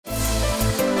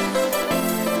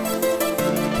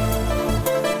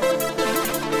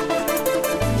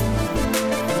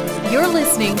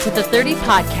listening to the 30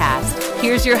 Podcast.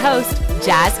 Here's your host,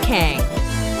 Jazz Kang.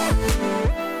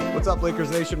 What's up, Lakers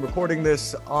Nation? Recording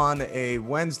this on a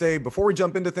Wednesday. Before we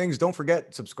jump into things, don't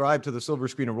forget, subscribe to the Silver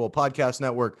Screen and Roll Podcast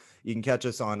Network. You can catch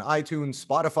us on iTunes,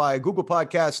 Spotify, Google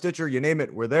Podcasts, Stitcher, you name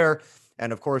it, we're there.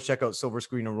 And of course, check out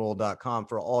silverscreenandroll.com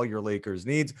for all your Lakers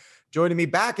needs. Joining me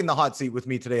back in the hot seat with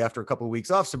me today after a couple of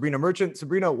weeks off, Sabrina Merchant.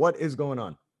 Sabrina, what is going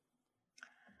on?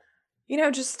 You know,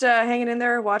 just hanging in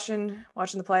there, watching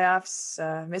the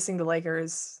playoffs, missing the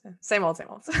Lakers. Same old. Same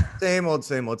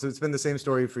old. So it's been the same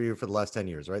story for you for the last 10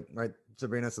 years, right,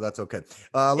 Sabrina? So that's okay.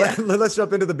 Let's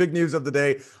jump into the big news of the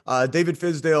day. David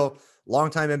Fizdale,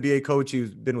 longtime NBA coach,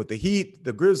 who's been with the Heat,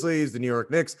 the Grizzlies, the New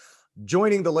York Knicks,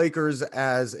 joining the Lakers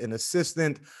as an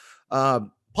assistant.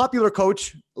 Popular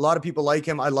coach. A lot of people like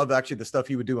him. I love actually the stuff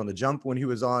he would do on The Jump when he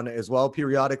was on as well,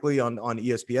 periodically on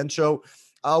ESPN show.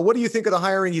 What do you think of the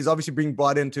hiring? He's obviously being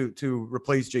brought in to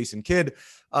replace Jason Kidd.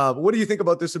 What do you think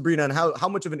about this, Sabrina, and how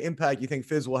much of an impact you think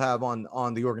Fizz will have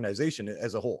on the organization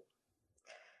as a whole?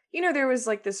 You know, there was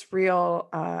like this real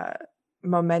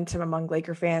momentum among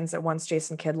Laker fans that once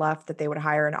Jason Kidd left, that they would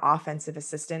hire an offensive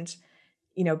assistant,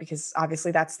 you know, because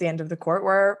obviously that's the end of the court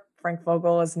where Frank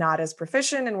Vogel is not as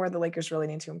proficient and where the Lakers really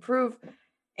need to improve.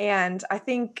 And I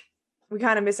think we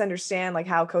kind of misunderstand like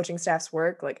how coaching staffs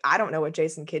work. Like, I don't know what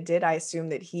Jason Kidd did. I assume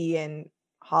that he and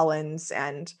Hollins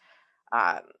and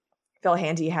Phil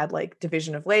Handy had like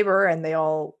division of labor and they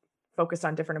all focused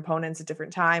on different opponents at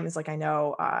different times. Like, I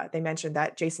know they mentioned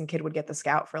that Jason Kidd would get the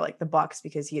scout for like the Bucks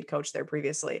because he had coached there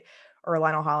previously, or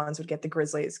Lionel Hollins would get the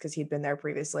Grizzlies because he'd been there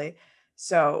previously.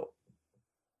 So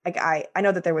like, I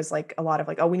know that there was like a lot of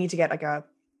like, oh, we need to get like a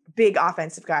big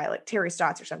offensive guy like Terry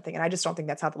Stotts or something. And I just don't think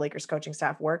that's how the Lakers coaching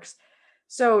staff works.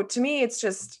 So to me, it's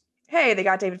just, hey, they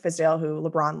got David Fizdale, who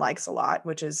LeBron likes a lot,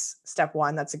 which is step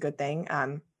one. That's a good thing.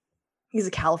 He's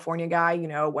a California guy, you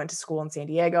know, went to school in San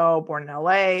Diego, born in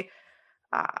LA.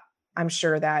 I'm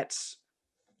sure that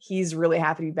he's really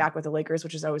happy to be back with the Lakers,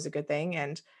 which is always a good thing.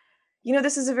 And, you know,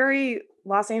 this is a very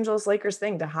Los Angeles Lakers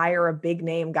thing to hire a big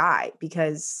name guy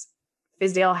because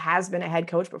Fizdale has been a head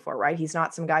coach before, right? He's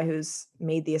not some guy who's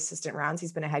made the assistant rounds.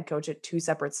 He's been a head coach at two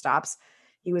separate stops.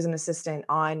 He was an assistant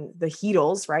on the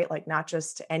Heatles, right? Like not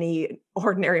just any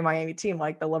ordinary Miami team,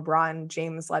 like the LeBron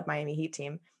James-led Miami Heat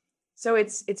team. So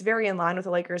it's very in line with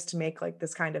the Lakers to make like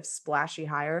this kind of splashy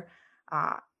hire.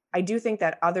 I do think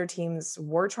that other teams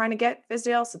were trying to get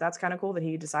Fizdale, so that's kind of cool that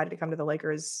he decided to come to the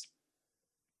Lakers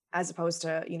as opposed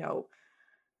to, you know,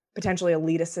 potentially a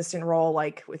lead assistant role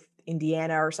like with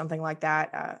Indiana or something like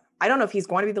that. I don't know if he's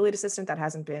going to be the lead assistant. That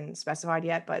hasn't been specified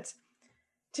yet, but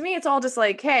to me, it's all just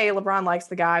like, hey, LeBron likes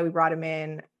the guy. We brought him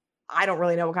in. I don't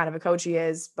really know what kind of a coach he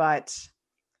is, but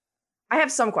I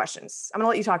have some questions. I'm going to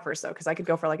let you talk first, though, because I could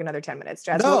go for like another 10 minutes.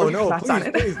 Jazz, No,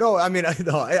 please. No, I mean,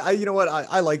 I you know what?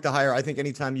 I like the hire. I think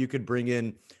anytime you could bring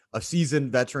in a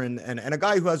seasoned veteran and a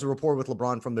guy who has a rapport with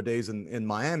LeBron from the days in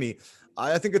Miami,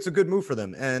 I think it's a good move for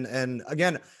them. And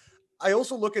again, I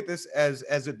also look at this as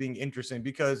it being interesting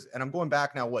because, and I'm going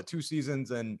back now, 2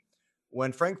 seasons, and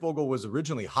when Frank Vogel was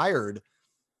originally hired,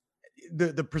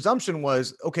 the presumption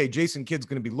was, okay, Jason Kidd's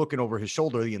going to be looking over his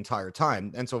shoulder the entire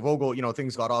time. And so Vogel, you know,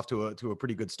 things got off to a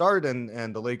pretty good start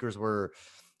and the Lakers were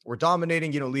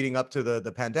dominating, you know, leading up to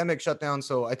the pandemic shutdown.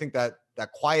 So I think that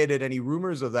quieted any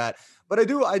rumors of that. But I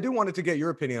do wanted to get your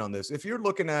opinion on this. If you're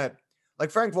looking at like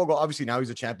Frank Vogel, obviously now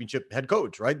he's a championship head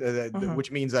coach, right?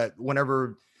 Which means that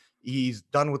whenever he's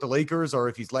done with the Lakers or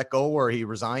if he's let go or he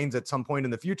resigns at some point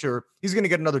in the future, he's going to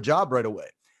get another job right away.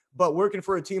 But working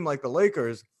for a team like the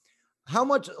Lakers, how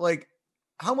much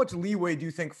leeway do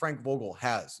you think Frank Vogel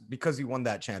has because he won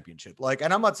that championship? Like,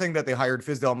 and I'm not saying that they hired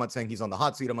Fizdale. I'm not saying he's on the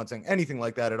hot seat. I'm not saying anything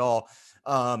like that at all.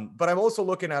 But I'm also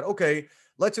looking at, okay,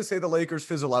 let's just say the Lakers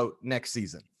fizzle out next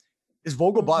season. Is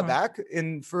Vogel bought back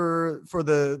in for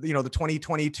the, you know, the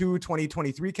 2022,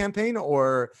 2023 campaign,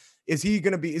 or is he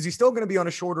still going to be on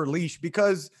a shorter leash?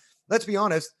 Because let's be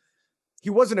honest,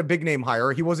 he wasn't a big name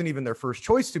hire. He wasn't even their first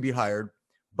choice to be hired.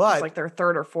 But it's like their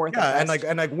third or fourth. Yeah,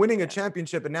 and like winning a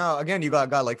championship. And now again, you got a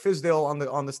guy like Fizdale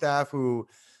on the staff who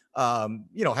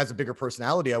you know, has a bigger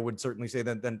personality, I would certainly say,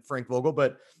 than Frank Vogel.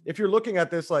 But if you're looking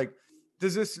at this, like,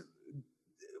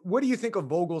 what do you think of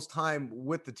Vogel's time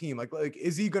with the team? Like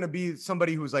is he going to be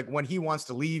somebody who's like, when he wants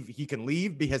to leave, he can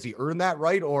leave? Has he earned that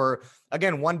right? Or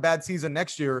again, one bad season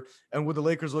next year, and would the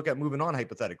Lakers look at moving on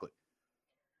hypothetically?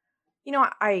 You know,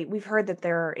 we've heard that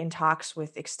they're in talks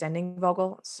with extending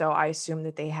Vogel, so I assume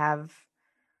that they have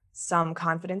some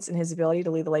confidence in his ability to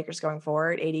lead the Lakers going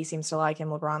forward. AD seems to like him,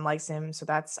 LeBron likes him, so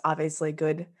that's obviously a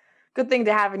good thing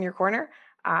to have in your corner.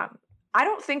 I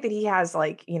don't think that he has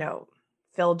like, you know,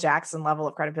 Phil Jackson level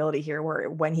of credibility here, where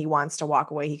when he wants to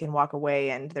walk away, he can walk away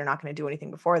and they're not going to do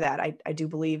anything before that. I do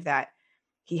believe that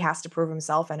he has to prove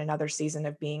himself, and another season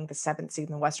of being the 7th seed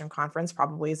in the Western Conference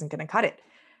probably isn't going to cut it.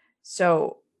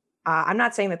 So I'm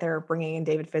not saying that they're bringing in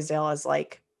David Fizdale as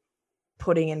like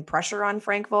putting in pressure on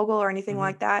Frank Vogel or anything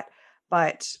like that,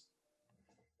 but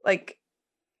like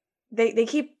they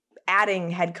keep adding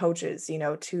head coaches,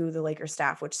 to the Lakers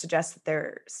staff, which suggests that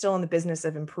they're still in the business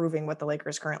of improving what the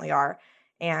Lakers currently are.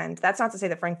 And that's not to say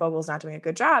that Frank Vogel is not doing a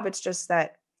good job. It's just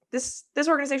that this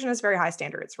organization has very high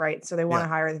standards, right? So they want to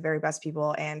hire the very best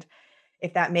people. And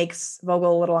if that makes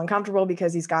Vogel a little uncomfortable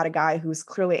because he's got a guy who's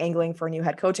clearly angling for a new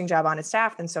head coaching job on his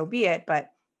staff, then so be it. But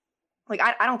like,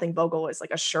 I don't think Vogel is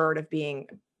like assured of being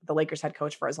the Lakers head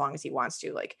coach for as long as he wants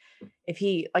to. Like if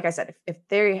he, like I said, if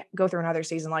they go through another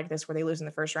season like this where they lose in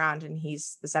the first round and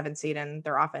he's the 7th seed and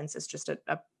their offense is just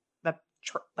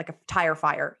like a tire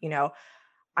fire,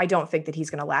 I don't think that he's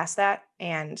going to last that.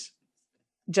 And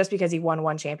just because he won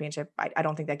one championship, I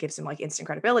don't think that gives him like instant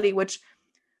credibility, which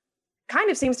kind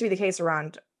of seems to be the case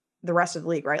around the rest of the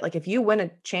league, right? Like if you win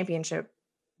a championship,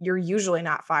 you're usually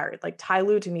not fired. Like Ty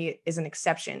Lue to me is an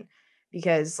exception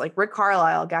because like Rick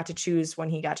Carlisle got to choose when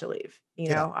he got to leave,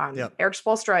 Eric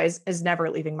Spoelstra is never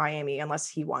leaving Miami unless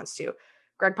he wants to.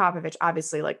 Greg Popovich,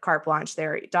 obviously like carte blanche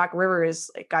there. Doc Rivers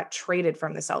got traded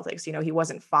from the Celtics. He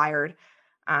wasn't fired.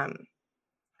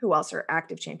 Who else are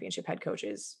active championship head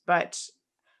coaches? But,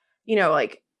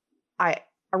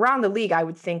 around the league, I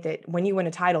would think that when you win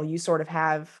a title, you sort of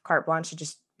have carte blanche to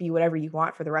just be whatever you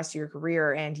want for the rest of your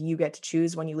career and you get to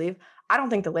choose when you leave. I don't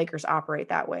think the Lakers operate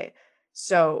that way.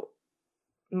 So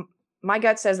my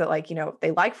gut says that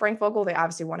they like Frank Vogel. They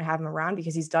obviously want to have him around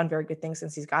because he's done very good things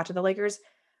since he's got to the Lakers,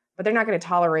 but they're not going to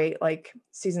tolerate like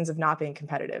seasons of not being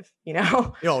competitive,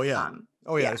 Oh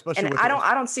yeah. Especially and I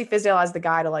don't see Fizdale as the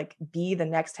guy to like be the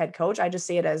next head coach. I just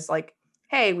see it as like,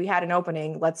 hey, we had an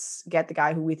opening. Let's get the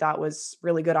guy who we thought was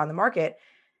really good on the market.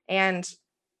 And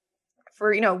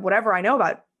for, whatever I know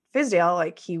about Fizdale,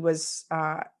 like he was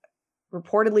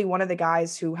reportedly one of the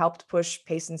guys who helped push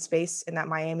pace and space in that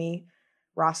Miami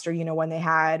roster, when they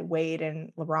had Wade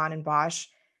and LeBron and Bosh,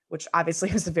 which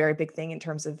obviously was a very big thing in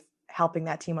terms of helping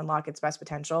that team unlock its best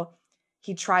potential.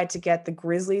 He tried to get the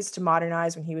Grizzlies to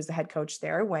modernize when he was the head coach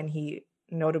there, when he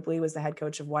notably was the head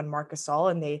coach of one Marc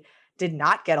Gasol, and they did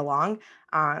not get along.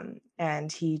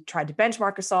 And he tried to bench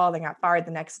Marc Gasol, then got fired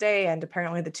the next day. And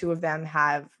apparently the two of them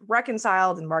have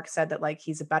reconciled. And Marc said that like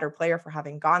he's a better player for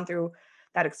having gone through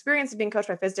that experience of being coached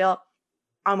by Fizdale.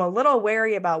 I'm a little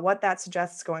wary about what that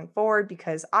suggests going forward,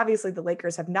 because obviously the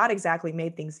Lakers have not exactly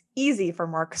made things easy for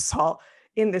Marc Gasol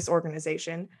in this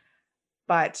organization.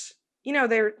 But,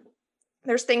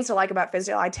 there's things to like about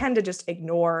Fizdale. I tend to just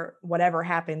ignore whatever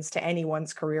happens to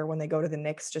anyone's career when they go to the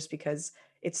Knicks just because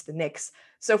it's the Knicks.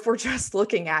 So if we're just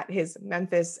looking at his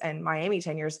Memphis and Miami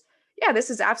tenures, yeah,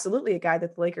 this is absolutely a guy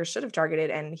that the Lakers should have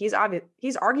targeted. And he's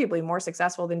arguably more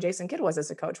successful than Jason Kidd was as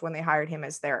a coach when they hired him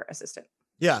as their assistant.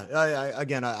 Yeah.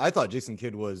 I thought Jason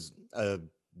Kidd was a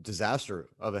disaster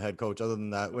of a head coach. Other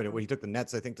than that, when he took the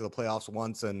Nets, I think, to the playoffs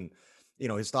once, and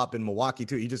his stop in Milwaukee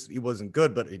too. He wasn't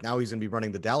good, but now he's going to be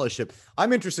running the Dallas ship.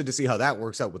 I'm interested to see how that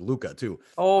works out with Luka too.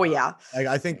 Oh yeah.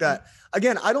 I think that,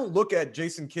 again, I don't look at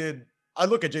Jason Kidd. I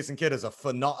look at Jason Kidd as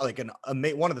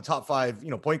one of the top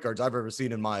 5, point guards I've ever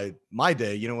seen in my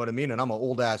day. You know what I mean? And I'm an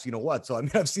old ass, so I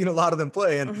mean, I've seen a lot of them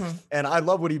play, and I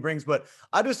love what he brings, but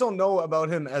I just don't know about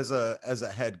him as a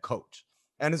head coach.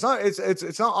 And it's not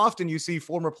often you see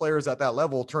former players at that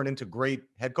level turn into great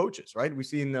head coaches, right? We've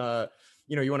seen,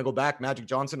 you want to go back, Magic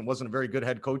Johnson wasn't a very good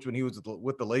head coach when he was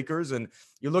with the Lakers, and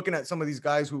you're looking at some of these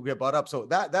guys who get brought up. So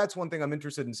that's one thing I'm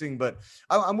interested in seeing, but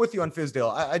I'm with you on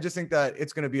Fizdale. I just think that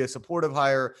it's going to be a supportive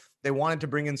hire. They wanted to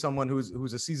bring in someone who's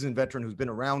a seasoned veteran, who's been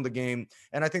around the game,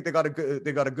 and I think they got a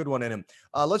good one in him.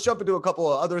 Let's jump into a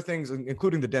couple of other things,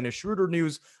 including the Dennis Schroder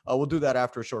news. We'll do that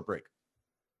after a short break.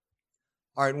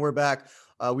 All right, and we're back.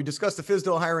 We discussed the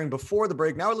Fizdale hiring before the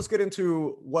break. Now let's get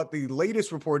into what the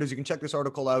latest report is. You can check this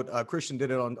article out. Christian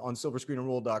did it on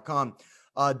silverscreenandroll.com.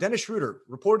 Dennis Schroder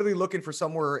reportedly looking for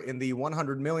somewhere in the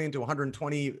 100 to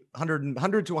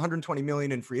 120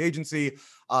 million in free agency,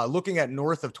 looking at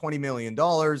north of $20 million.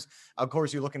 Of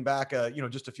course, you're looking back,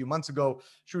 just a few months ago,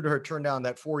 Schroder had turned down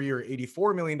that 4-year,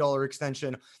 $84 million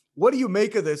extension. What do you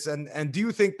make of this? And do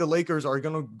you think the Lakers are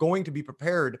going to be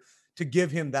prepared to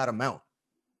give him that amount?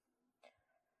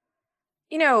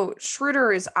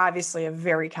 Schroder is obviously a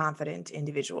very confident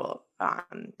individual.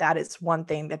 That is one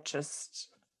thing that just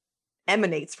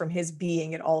emanates from his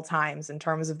being at all times in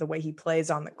terms of the way he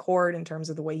plays on the court, in terms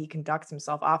of the way he conducts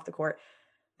himself off the court.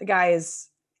 The guy has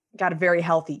got a very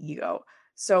healthy ego.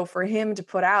 So for him to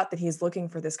put out that he's looking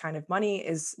for this kind of money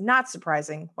is not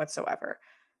surprising whatsoever.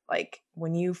 Like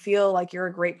when you feel like you're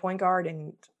a great point guard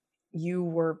and you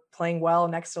were playing well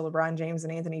next to LeBron James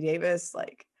and Anthony Davis,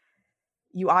 like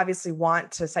you obviously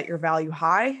want to set your value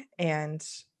high and,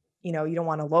 you know, you don't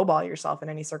want to lowball yourself in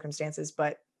any circumstances,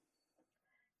 but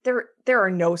there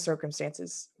are no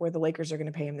circumstances where the Lakers are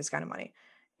going to pay him this kind of money.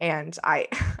 And I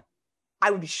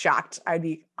would be shocked. I'd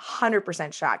be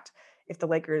 100% shocked if the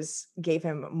Lakers gave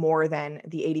him more than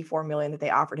the 84 million that they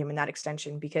offered him in that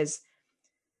extension, because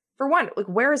for one, like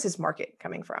where is his market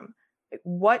coming from? Like,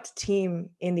 what team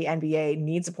in the NBA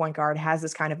needs a point guard, has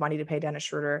this kind of money to pay Dennis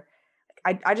Schroder?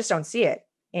 I just don't see it.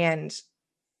 And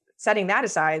setting that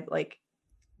aside, like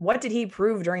what did he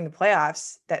prove during the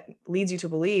playoffs that leads you to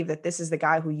believe that this is the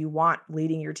guy who you want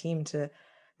leading your team to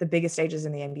the biggest stages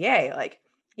in the NBA? Like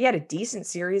he had a decent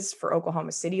series for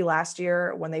Oklahoma City last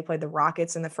year when they played the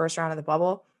Rockets in the first round of the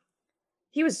bubble.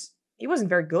 He wasn't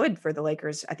very good for the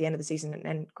Lakers at the end of the season.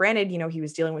 And granted, you know, he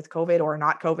was dealing with COVID or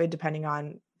not COVID, depending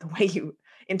on the way you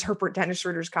interpret Dennis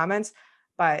Schroeder's comments.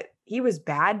 But he was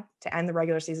bad to end the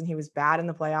regular season. He was bad in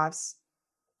the playoffs.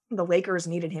 The Lakers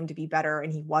needed him to be better,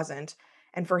 and he wasn't.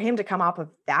 And for him to come off of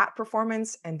that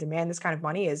performance and demand this kind of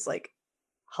money is like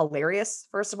hilarious,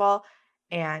 first of all.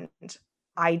 And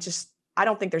I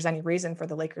don't think there's any reason for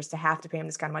the Lakers to have to pay him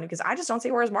this kind of money because I just don't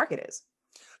see where his market is.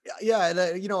 Yeah,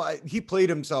 and you know, he played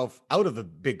himself out of a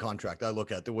big contract. I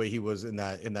look at the way he was in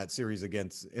that series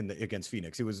against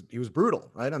Phoenix. He was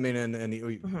brutal, right? I mean, and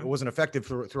it wasn't effective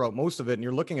throughout most of it. And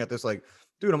you're looking at this like,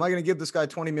 dude, am I going to give this guy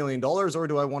 $20 million, or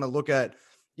do I want to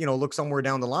look somewhere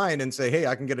down the line and say, hey,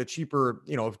 I can get a cheaper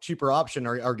option,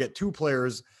 or get two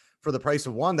players for the price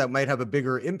of one that might have a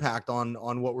bigger impact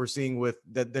on what we're seeing with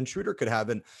that than Schroeder could have.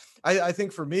 And I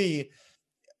think for me,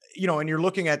 you know, and you're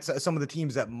looking at some of the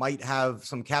teams that might have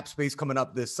some cap space coming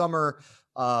up this summer,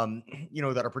 you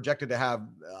know, that are projected to have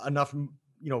enough,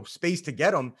 you know, space to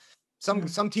get them.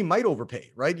 Some team might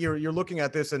overpay, right? You're looking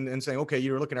at this and saying, okay,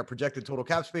 you're looking at projected total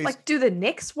cap space. Like, do the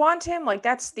Knicks want him? Like,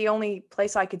 that's the only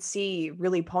place I could see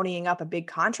really ponying up a big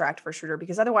contract for Schroeder,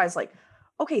 because otherwise, like,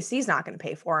 OKC's not going to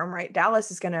pay for him, right? Dallas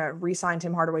is going to re-sign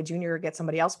Tim Hardaway Jr. or get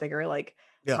somebody else bigger. Like,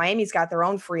 yeah. Miami's got their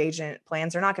own free agent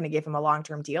plans. They're not going to give him a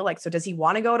long-term deal. Like, so does he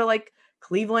want to go to like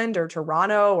Cleveland or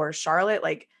Toronto or Charlotte?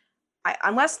 Like,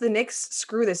 unless the Knicks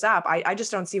screw this up, I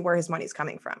just don't see where his money's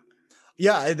coming from.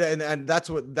 Yeah, and that's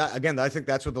I think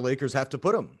that's what the Lakers have to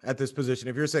put him at this position.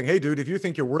 If you're saying, hey, dude, if you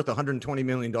think you're worth $120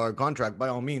 million contract, by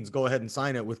all means, go ahead and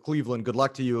sign it with Cleveland. Good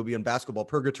luck to you. You'll be in basketball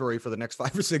purgatory for the next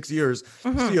 5 or 6 years.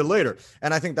 See you later.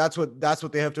 And I think that's what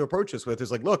they have to approach this with,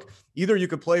 is like, look, either you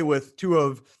could play with two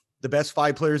of the best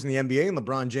 5 players in the NBA, and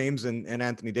LeBron James and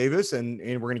Anthony Davis, and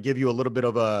we're going to give you a little bit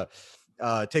of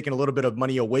taking a little bit of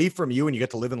money away from you, and you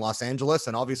get to live in Los Angeles,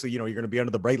 and obviously, you know, you're going to be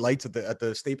under the bright lights at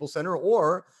the Staples Center,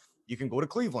 or you can go to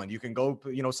Cleveland. You can go,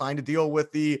 you know, sign a deal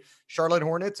with the Charlotte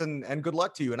Hornets, and good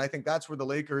luck to you. And I think that's where the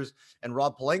Lakers and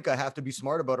Rob Pelinka have to be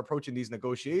smart about approaching these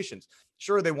negotiations.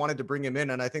 Sure, they wanted to bring him in,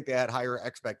 and I think they had higher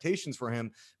expectations for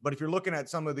him. But if you're looking at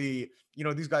some of the, you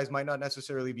know, these guys might not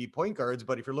necessarily be point guards,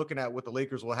 but if you're looking at what the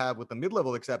Lakers will have with the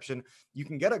mid-level exception, you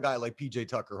can get a guy like PJ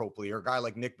Tucker, hopefully, or a guy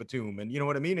like Nick Batum. And you know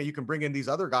what I mean? And you can bring in these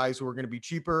other guys who are going to be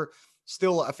cheaper,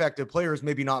 still effective players,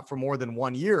 maybe not for more than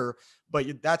 1 year,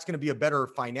 but that's going to be a better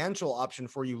financial option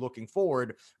for you looking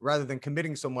forward, rather than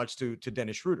committing so much to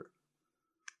Dennis Schroeder.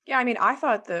 Yeah, I mean, I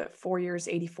thought the 4 years,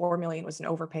 84 million was an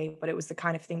overpay, but it was the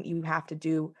kind of thing that you have to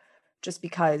do just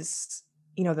because,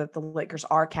 you know, the Lakers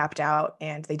are capped out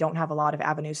and they don't have a lot of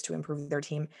avenues to improve their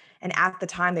team. And at the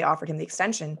time they offered him the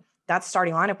extension, that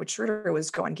starting lineup with Schroeder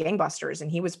was going gangbusters, and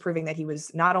he was proving that he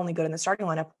was not only good in the starting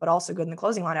lineup, but also good in the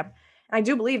closing lineup. And I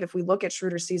do believe if we look at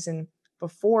Schroeder's season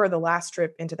before the last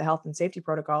trip into the health and safety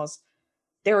protocols,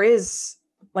 there's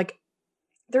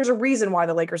a reason why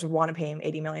the Lakers would want to pay him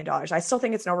 $80 million. I still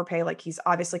think it's an overpay. Like, he's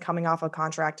obviously coming off a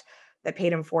contract that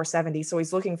paid him $470. So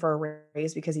he's looking for a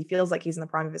raise because he feels like he's in the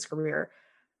prime of his career.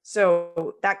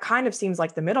 So that kind of seems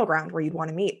like the middle ground where you'd want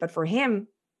to meet. But for him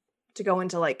to go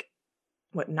into like,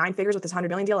 9 figures with this $100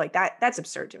 million deal, like that's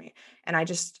absurd to me. And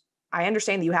I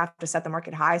understand that you have to set the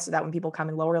market high so that when people come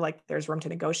in lower, like there's room to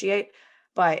negotiate,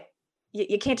 but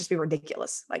you can't just be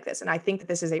ridiculous like this. And I think that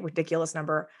this is a ridiculous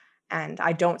number. And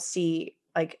I don't see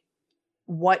like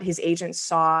what his agents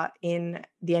saw in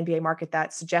the NBA market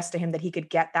that suggests to him that he could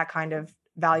get that kind of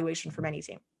valuation from any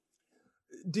team.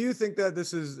 Do you think that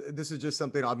this is just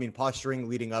something, I mean, posturing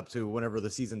leading up to whenever the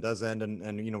season does end,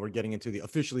 and you know, we're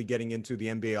officially getting into the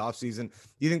NBA offseason? Do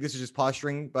you think this is just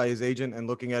posturing by his agent and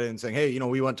looking at it and saying, hey, you know,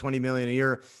 we want $20 million a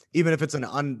year, even if it's an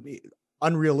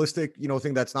unrealistic,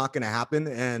 thing that's not going to happen.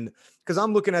 And because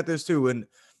I'm looking at this too, and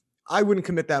I wouldn't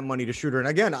commit that money to Schroder. And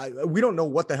again, we don't know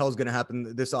what the hell is going to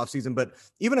happen this offseason, but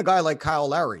even a guy like Kyle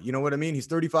Lowry, you know what I mean? He's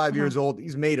 35 years old.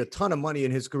 He's made a ton of money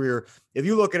in his career. If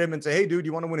you look at him and say, hey, dude,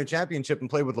 you want to win a championship and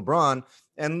play with LeBron?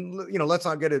 And, let's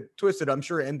not get it twisted. I'm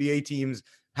sure NBA teams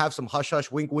have some hush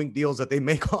hush wink wink deals that they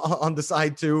make on the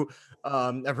side too.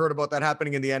 I've heard about that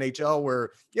happening in the NHL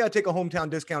where, take a hometown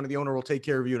discount and the owner will take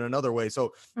care of you in another way.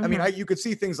 So, I mean, you could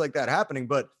see things like that happening,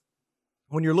 but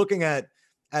when you're looking at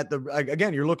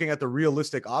you're looking at the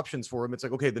realistic options for him. It's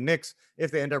like, okay, the Knicks,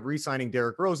 if they end up re-signing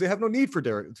Derrick Rose, they have no need for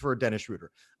Dennis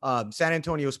Schroder. San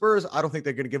Antonio Spurs, I don't think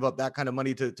they're going to give up that kind of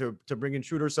money to bring in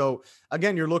Schroder. So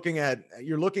again, you're looking at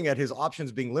his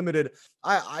options being limited.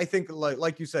 I think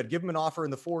like you said, give him an offer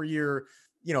in the 4-year.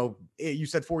 You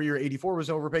said 4-year 84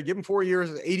 was overpaid. Give him 4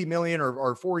 years, 80 million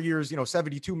or 4 years,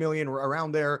 72 million or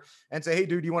around there, and say, hey,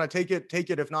 dude, you want to take it?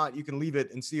 Take it. If not, you can leave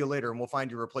it and see you later, and we'll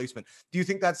find your replacement. Do you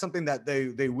think that's something that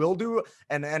they will do?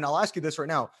 And I'll ask you this right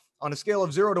now: on a scale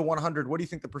of 0 to 100, what do you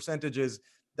think the percentage is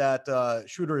that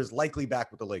Schroder is likely back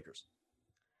with the Lakers?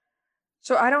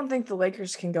 So I don't think the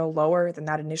Lakers can go lower than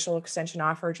that initial extension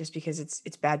offer, just because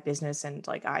it's bad business, and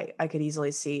like I could easily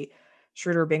see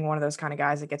Schroder being one of those kind of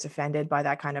guys that gets offended by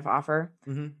that kind of offer.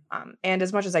 And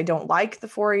as much as I don't like the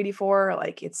 484,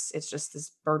 like it's just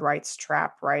this bird rights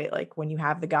trap, right? Like when you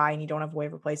have the guy and you don't have a way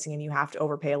of replacing him, you have to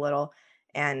overpay a little.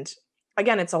 And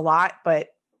again, it's a lot,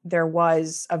 but there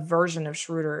was a version of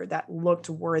Schroder that looked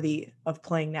worthy of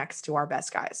playing next to our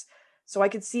best guys. So I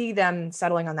could see them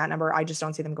settling on that number. I just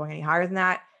don't see them going any higher than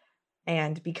that.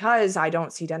 And because I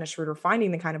don't see Dennis Schroder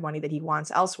finding the kind of money that he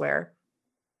wants elsewhere,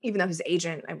 even though his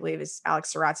agent, I believe, is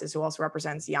Alex Saratzis, who also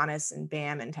represents Giannis and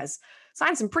Bam and has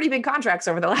signed some pretty big contracts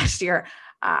over the last year.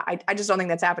 I just don't think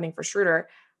that's happening for Schroder.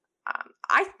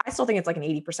 I still think it's like an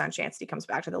 80% chance that he comes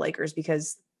back to the Lakers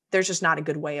because there's just not a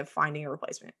good way of finding a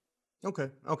replacement. Okay.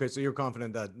 So you're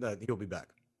confident that he'll be back.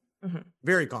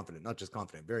 Very confident, not just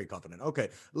confident, very confident. Okay,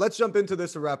 let's jump into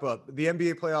this to wrap up. The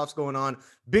NBA playoffs going on.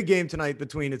 Big game tonight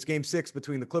it's game 6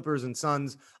 between the Clippers and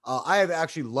Suns. I have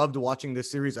actually loved watching this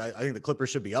series. I think the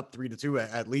Clippers should be up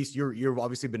 3-2 at least. You've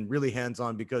obviously been really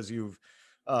hands-on because you've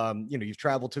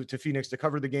traveled to Phoenix to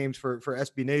cover the games for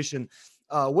SB Nation.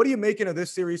 What are you making of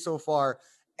this series so far?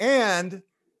 And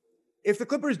if the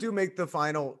Clippers do make the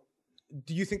final,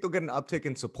 do you think they'll get an uptick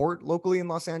in support locally in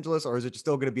Los Angeles, or is it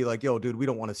still going to be like, yo, dude, we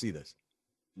don't want to see this?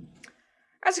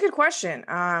 That's a good question.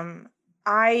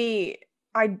 I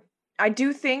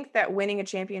do think that winning a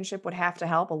championship would have to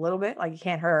help a little bit. Like, it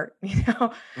can't hurt,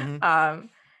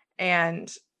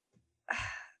 and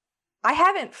I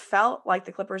haven't felt like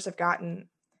the Clippers have gotten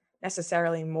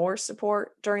necessarily more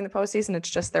support during the postseason. It's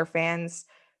just their fans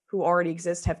who already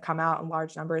exist have come out in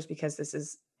large numbers because this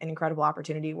is an incredible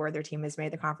opportunity where their team has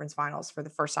made the conference finals for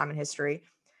the first time in history.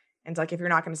 And it's like, if you're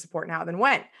not going to support now, then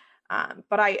when?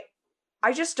 But I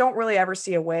just don't really ever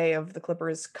see a way of the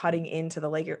Clippers cutting into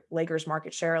the Lakers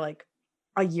market share like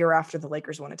a year after the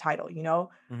Lakers won a title,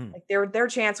 Like their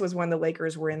chance was when the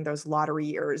Lakers were in those lottery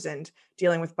years and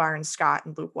dealing with Byron Scott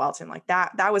and Luke Walton. Like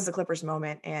that was the Clippers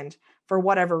moment. And for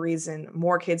whatever reason,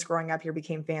 more kids growing up here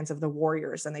became fans of the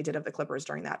Warriors than they did of the Clippers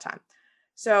during that time.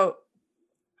 So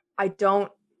I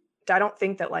don't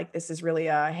think that like this is really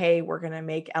a, hey, we're going to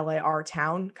make LA our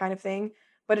town kind of thing,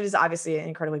 but it is obviously an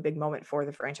incredibly big moment for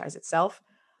the franchise itself.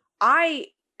 I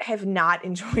have not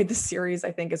enjoyed the series,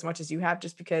 I think, as much as you have,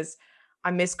 just because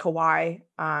I miss Kawhi.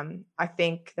 I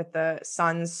think that the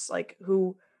Suns, like,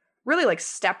 who really like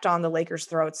stepped on the Lakers'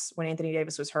 throats when Anthony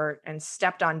Davis was hurt and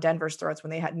stepped on Denver's throats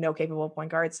when they had no capable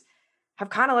point guards, have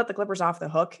kind of let the Clippers off the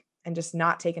hook and just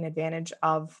not taken advantage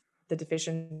of the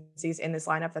deficiencies in this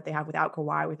lineup that they have without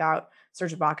Kawhi, without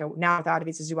Serge Ibaka, now without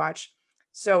Ivica Zubac.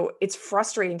 So it's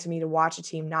frustrating to me to watch a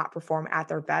team not perform at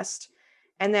their best.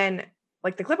 And then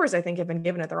like the Clippers, I think, have been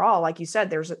given it their all. Like you said,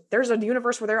 there's a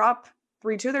universe where they're up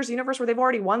 3-2. There's a universe where they've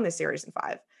already won this series in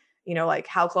 5, like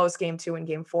how close game 2 and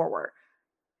game 4 were.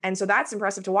 And so that's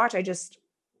impressive to watch. I just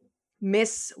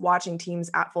miss watching teams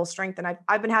at full strength. And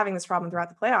I've been having this problem throughout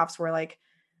the playoffs where like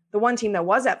the one team that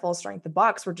was at full strength, the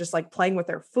Bucks, were just like playing with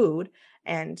their food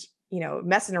and,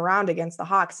 messing around against the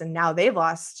Hawks. And now they've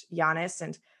lost Giannis,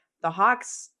 and the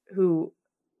Hawks, who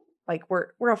like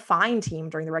were a fine team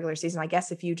during the regular season. I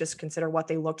guess if you just consider what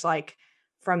they looked like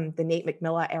from the Nate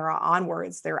McMillan era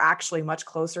onwards, they're actually much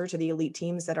closer to the elite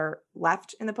teams that are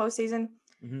left in the postseason.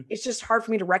 It's just hard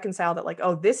for me to reconcile that, like,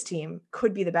 oh, this team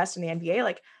could be the best in the NBA.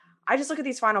 Like, I just look at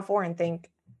these Final Four and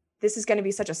think this is going to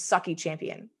be such a sucky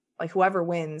champion. Like, whoever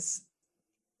wins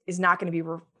is not going to be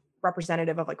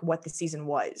representative of like what the season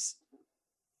was.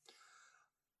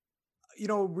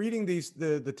 reading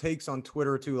the takes on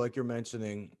Twitter too, like you're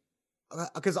mentioning,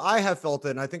 because I have felt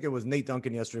it, and I think it was Nate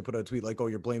Duncan yesterday put out a tweet like, "Oh,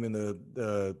 you're blaming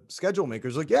the schedule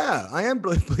makers." Like, yeah, I am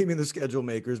blaming the schedule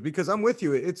makers because I'm with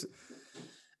you.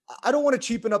 I don't want to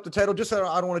cheapen up the title, just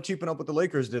I don't want to cheapen up what the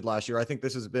Lakers did last year. I think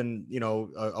this has been,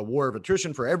 a war of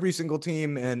attrition for every single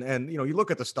team. And you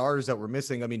look at the stars that were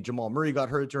missing. I mean, Jamal Murray got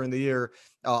hurt during the year.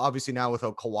 Obviously now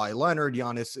without Kawhi Leonard,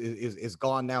 Giannis is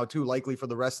gone now too, likely for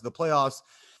the rest of the playoffs.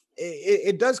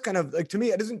 It does kind of, like, to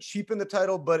me, it doesn't cheapen the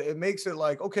title, but it makes it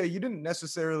like, okay, you didn't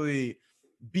necessarily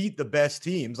beat the best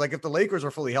teams. Like if the Lakers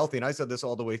are fully healthy, and I said this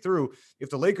all the way through,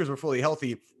 if the Lakers were fully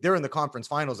healthy, they're in the conference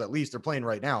finals. At least they're playing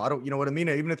right now. I don't, you know what I mean?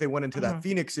 Even if they went into that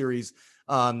Phoenix series,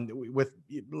 with,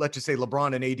 let's just say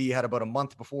LeBron and AD had about a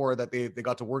month before that they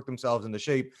got to work themselves into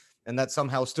shape, and that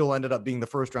somehow still ended up being the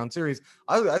first round series.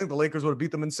 I think the Lakers would have beat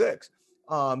them in 6.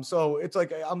 So it's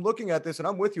like, I'm looking at this and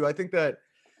I'm with you. I think that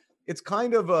it's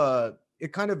kind of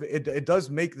it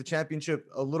does make the championship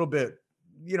a little bit,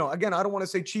 again, I don't want to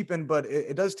say cheapen, but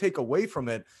it does take away from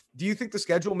it. Do you think the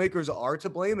schedule makers are to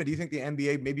blame? And do you think the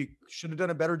NBA maybe should have done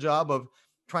a better job of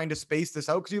trying to space this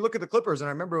out? Because you look at the Clippers, and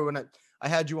I remember when I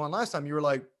had you on last time, you were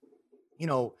like,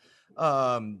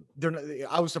 I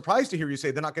was surprised to hear you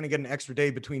say they're not going to get an extra day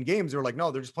between games. They're like,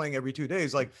 no, they're just playing every 2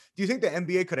 days. Like, do you think the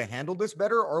NBA could have handled this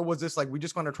better? Or was this like, we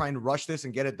just want to try and rush this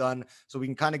and get it done so we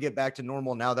can kind of get back to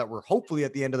normal now that we're hopefully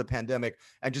at the end of the pandemic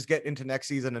and just get into next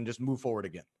season and just move forward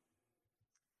again?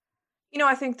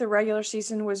 I think the regular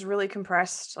season was really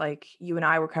compressed. Like you and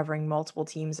I were covering multiple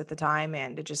teams at the time,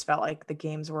 and it just felt like the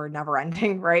games were never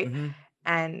ending, right? Mm-hmm.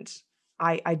 And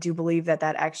I do believe that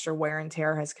extra wear and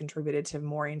tear has contributed to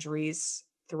more injuries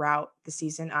throughout the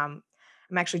season. I'm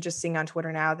actually just seeing on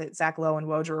Twitter now that Zach Lowe and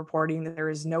Woj are reporting that there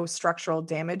is no structural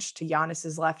damage to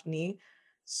Giannis's left knee.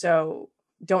 So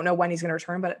don't know when he's going to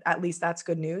return, but at least that's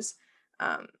good news.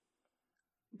 But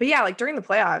yeah, like during the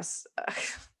playoffs,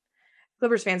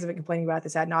 Clippers fans have been complaining about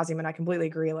this ad nauseum, and I completely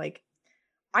agree. Like,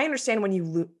 I understand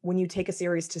when you take a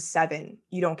series to 7,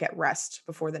 you don't get rest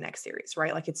before the next series,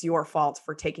 right? Like it's your fault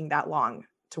for taking that long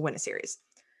to win a series.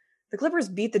 The Clippers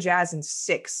beat the Jazz in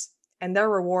 6, and their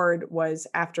reward was,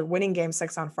 after winning Game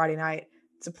 6 on Friday night,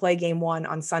 to play Game 1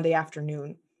 on Sunday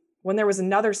afternoon, when there was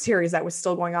another series that was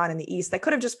still going on in the East that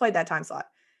could have just played that time slot.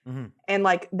 Mm-hmm. And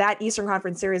like that Eastern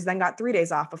Conference series then got 3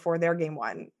 days off before their Game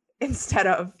 1 instead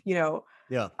of,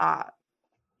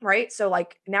 right? So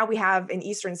like now we have an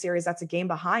Eastern series that's a game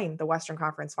behind the Western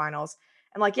Conference Finals.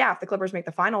 And like, yeah, if the Clippers make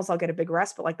the finals, they'll get a big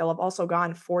rest, but like they'll have also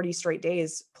gone 40 straight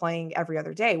days playing every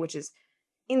other day, which is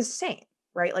insane,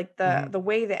 right? Like the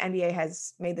way the NBA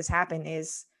has made this happen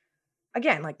is,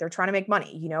 again, like they're trying to make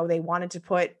money. They wanted to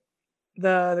put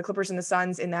the Clippers and the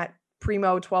Suns in that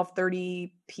primo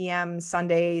 12:30 p.m.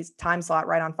 Sunday time slot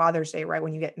right on Father's Day, right?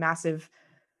 When you get massive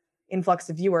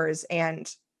influx of viewers.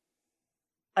 And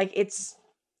like,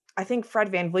 I think Fred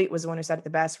VanVleet was the one who said it the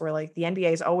best, where like the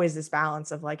NBA is always this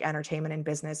balance of like entertainment and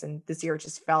business. And this year it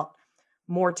just felt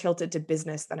more tilted to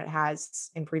business than it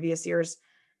has in previous years.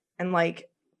 And like,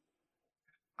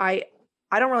 I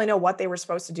don't really know what they were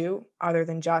supposed to do other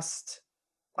than just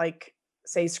like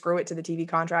say, screw it to the TV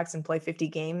contracts and play 50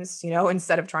 games,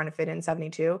 instead of trying to fit in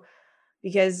 72,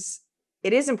 because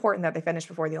it is important that they finish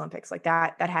before the Olympics. Like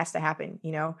that has to happen.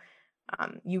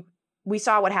 We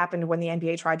saw what happened when the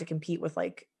NBA tried to compete with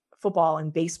like football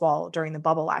and baseball during the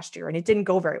bubble last year, and it didn't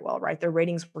go very well, right? Their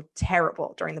ratings were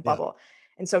terrible during the bubble.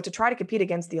 And so to try to compete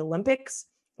against the Olympics,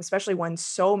 especially when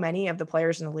so many of the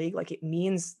players in the league, like it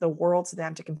means the world to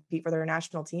them to compete for their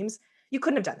national teams, you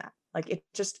couldn't have done that. Like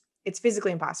it's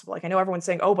physically impossible. Like I know everyone's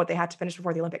saying, oh, but they had to finish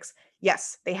before the Olympics.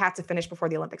 Yes, they had to finish before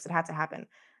the Olympics. It had to happen.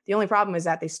 The only problem is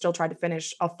that they still tried to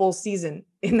finish a full season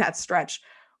in that stretch,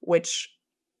 which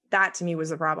that to me was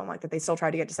the problem. Like that they still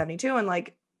tried to get to 72, and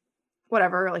like,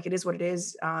 whatever, like it is what it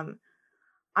is.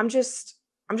 I'm just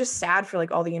sad for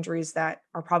like all the injuries that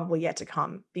are probably yet to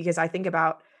come, because I think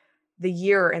about the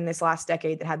year in this last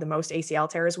decade that had the most ACL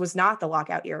tears was not the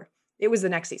lockout year. It was the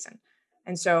next season.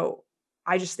 And so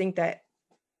I just think that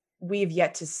we've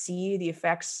yet to see the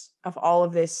effects of all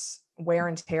of this wear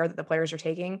and tear that the players are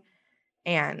taking.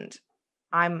 And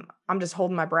I'm just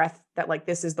holding my breath that like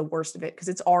this is the worst of it, because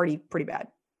it's already pretty bad.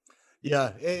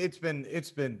 Yeah, it's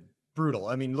been brutal.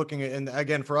 I mean, looking at, and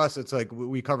again, for us, it's like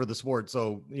we cover the sport.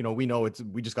 So, we know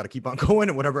we just got to keep on going,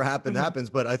 and whatever happens.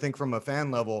 But I think from a fan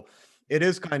level, it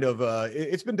is kind of,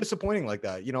 it's been disappointing like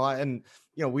that,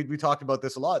 we talked about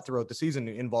this a lot throughout the season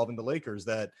involving the Lakers,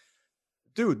 that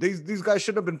dude, these guys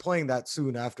shouldn't have been playing that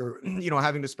soon after,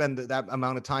 having to spend that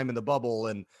amount of time in the bubble.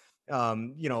 And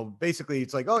basically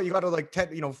it's like, oh, you got to like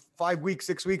 5 weeks,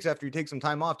 6 weeks after you take some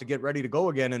time off to get ready to go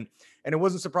again. And it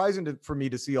wasn't surprising for me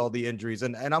to see all the injuries.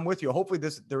 And I'm with you. Hopefully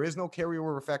there is no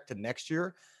carryover effect to next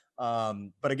year.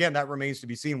 But again, that remains to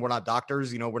be seen. We're not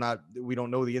doctors, we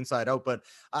don't know the inside out, but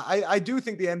I do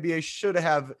think the NBA should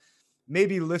have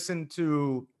maybe listened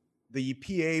to the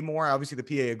PA more. Obviously the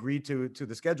PA agreed to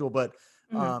the schedule, but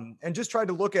and just tried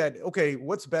to look at, okay,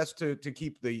 what's best to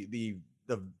keep the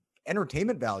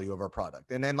entertainment value of our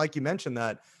product. And then, like you mentioned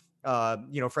that,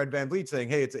 Fred VanVleet saying,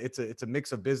 hey, it's a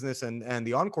mix of business and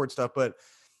the on-court stuff. But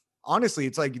honestly,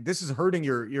 it's like, this is hurting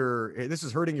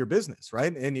your business,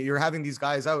 right? And you're having these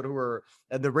guys out who are,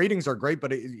 the ratings are great,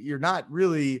 but you're not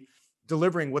really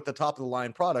delivering with the top of the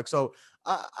line product. So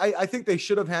I think they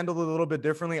should have handled it a little bit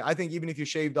differently. I think even if you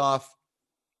shaved off,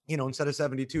 instead of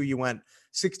 72, you went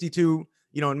 62,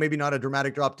 and maybe not a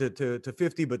dramatic drop to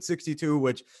 50, but 62,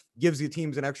 which gives the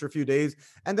teams an extra few days.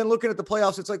 And then looking at the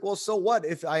playoffs, it's like, well, so what?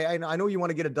 If I know you want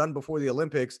to get it done before the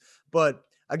Olympics, but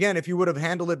again, if you would have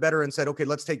handled it better and said, okay,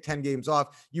 let's take 10 games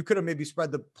off, you could have maybe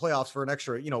spread the playoffs for an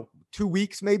extra, 2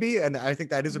 weeks maybe. And I think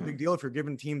that is a big deal if you're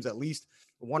giving teams at least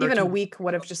one even or two. A week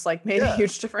would have just like made a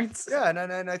huge difference. Yeah.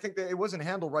 And I think that it wasn't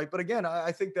handled right. But again,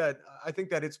 I think that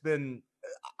it's been,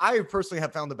 I personally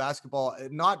have found the basketball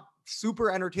not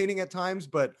super entertaining at times,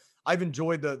 but I've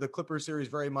enjoyed the Clippers series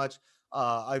very much.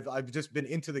 I've just been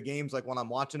into the games, like when I'm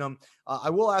watching them. I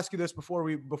will ask you this before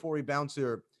we bounce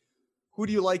here. Who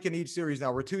do you like in each series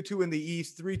now? We're 2-2 in the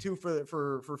East, 3-2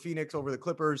 for Phoenix over the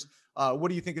Clippers. What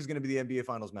do you think is going to be the NBA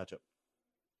Finals matchup?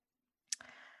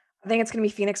 I think it's going to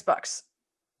be Phoenix Bucks.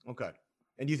 Okay.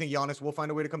 And do you think Giannis will find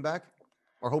a way to come back?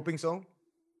 Or hoping so?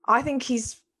 I think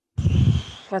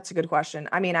that's a good question.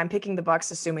 I mean, I'm picking the Bucks,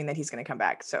 assuming that he's going to come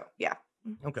back. So yeah.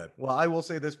 Okay. Well, I will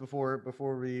say this before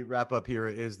we wrap up here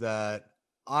is that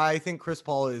I think Chris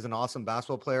Paul is an awesome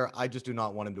basketball player. I just do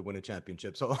not want him to win a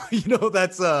championship. So,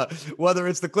 that's whether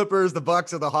it's the Clippers, the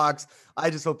Bucks, or the Hawks. I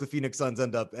just hope the Phoenix Suns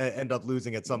end up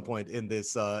losing at some point in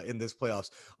this playoffs.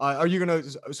 Are you gonna?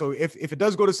 So if it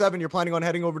does go to 7, you're planning on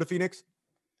heading over to Phoenix?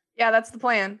 Yeah, that's the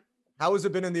plan. How has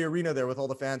it been in the arena there with all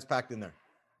the fans packed in there?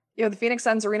 The Phoenix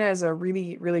Suns arena is a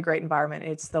really, really great environment.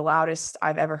 It's the loudest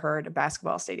I've ever heard a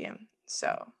basketball stadium.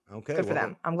 So good for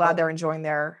them. I'm glad they're enjoying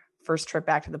their first trip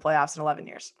back to the playoffs in 11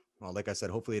 years. Well, like I said,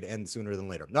 hopefully it ends sooner than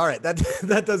later. All right,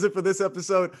 that does it for this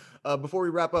episode. Before we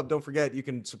wrap up, don't forget, you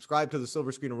can subscribe to the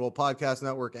Silver Screen and Roll Podcast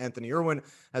Network. Anthony Irwin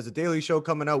has a daily show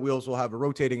coming out. We also have a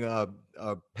rotating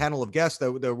panel of guests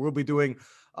that we'll be doing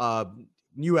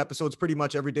new episodes pretty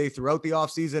much every day throughout the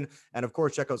off season. And of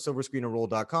course, check out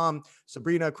silverscreenandroll.com.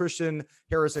 Sabrina, Christian,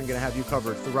 Harrison, going to have you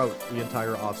covered throughout the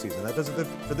entire off season. That does it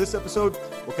for this episode.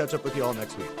 We'll catch up with you all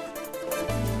next week.